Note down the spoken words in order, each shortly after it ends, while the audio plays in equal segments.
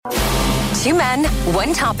Two men,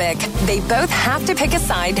 one topic. They both have to pick a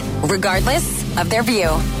side, regardless of their view.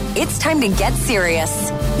 It's time to get serious.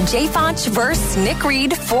 Jay Foch versus Nick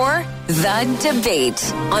Reed for The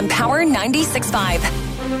Debate on Power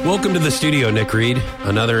 96.5. Welcome to the studio, Nick Reed.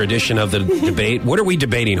 Another edition of The Debate. What are we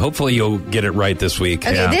debating? Hopefully you'll get it right this week.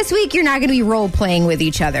 Okay, This week you're not going to be role-playing with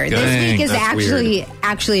each other. This week is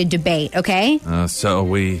actually a debate, okay? So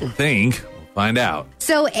we think. We'll find out.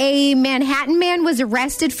 So a Manhattan man was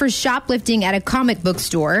arrested for shoplifting at a comic book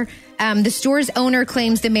store. The store's owner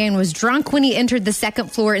claims the man was drunk when he entered the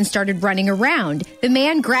second floor and started running around. The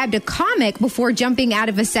man grabbed a comic before jumping out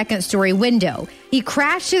of a second-story window. He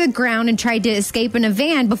crashed to the ground and tried to escape in a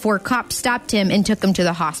van before cops stopped him and took him to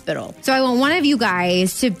the hospital. So I want one of you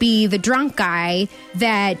guys to be the drunk guy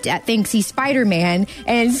that thinks he's Spider-Man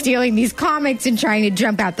and stealing these comics and trying to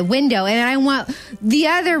jump out the window. And I want the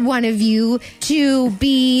other one of you to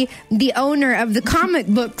be the owner of the comic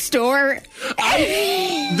book store.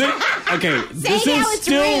 Okay, this is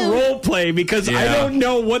still role play because I don't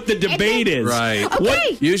know what the debate is. Right.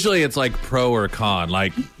 Okay. Usually it's like pro or con,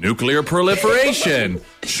 like nuclear proliferation.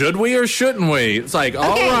 Should we or shouldn't we? It's like,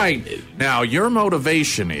 all right, now your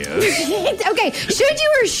motivation is... Okay, should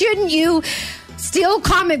you or shouldn't you steal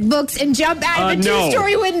comic books and jump out of a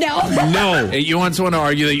two-story window? No. Hey, you want someone to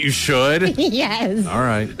argue that you should? Yes. All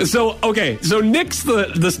right. So Nick's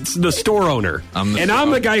the store owner, I'm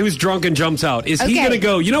the guy who's drunk and jumps out. Is he going to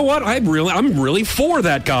go, you know what, I'm really for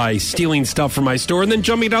that guy stealing stuff from my store and then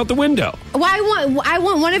jumping out the window? Well, I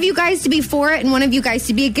want one of you guys to be for it and one of you guys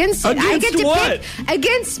to be against it. I get to what? pick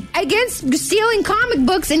against stealing comic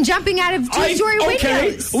books and jumping out of two-story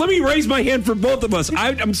windows. Let me raise my hand for both of us.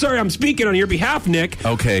 I'm sorry, I'm speaking on your behalf, Nick.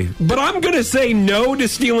 Okay. But I'm going to say no to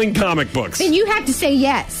stealing comic books. Then you have to say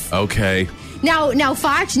yes. Okay. Now,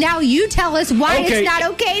 Foch, now you tell us why it's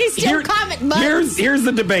not okay to steal comic books. Here's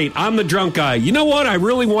the debate. I'm the drunk guy. You know what? I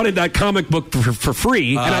really wanted that comic book for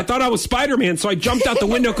free, and I thought I was Spider-Man, so I jumped out the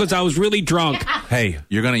window because I was really drunk. Hey,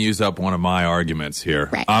 you're going to use up one of my arguments here.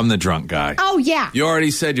 Right. I'm the drunk guy. Oh, yeah. You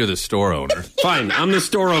already said you're the store owner. Fine, I'm the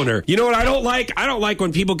store owner. You know what I don't like? I don't like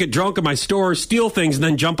when people get drunk in my store, steal things, and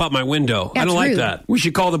then jump out my window. That's I don't like rude. that. We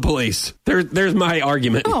should call the police. There's my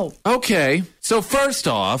argument. Oh. Okay. So first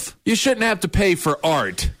off, you shouldn't have to pay for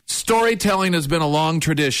art. Storytelling has been a long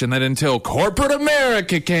tradition that until corporate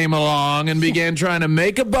America came along and began trying to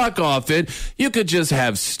make a buck off it, you could just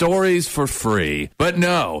have stories for free. But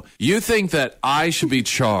no, you think that I should be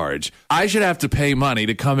charged. I should have to pay money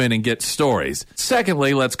to come in and get stories.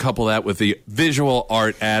 Secondly, let's couple that with the visual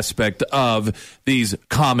art aspect of these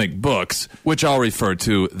comic books, which I'll refer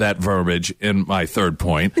to that verbiage in my third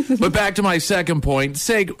point. But back to my second point,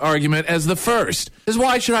 sake argument as the first, is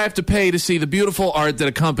why should I have to pay to see the beautiful art that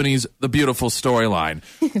accompanies the beautiful storyline?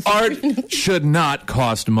 Art should not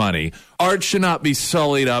cost money. Art should not be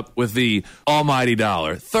sullied up with the almighty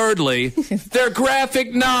dollar. Thirdly, they're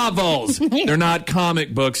graphic novels. They're not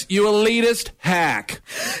comic books, you elitist hack.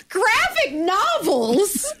 Graphic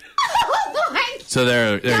novels? So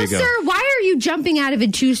there you go. Sir, why are you jumping out of a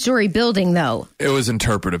two-story building, though? It was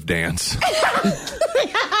interpretive dance.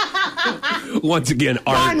 Once again,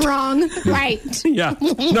 art. Gone wrong. Right. Yeah,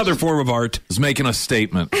 another form of art. I was making a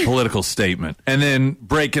statement, political statement, and then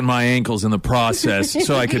breaking my ankles in the process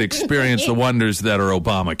so I could experience the wonders that are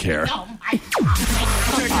Obamacare.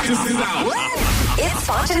 It's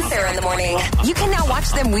Foch and Sarah in the morning. You can now watch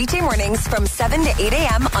them weekday mornings from 7 to 8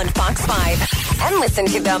 a.m. on Fox 5 and listen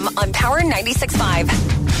to them on Power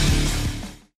 96.5.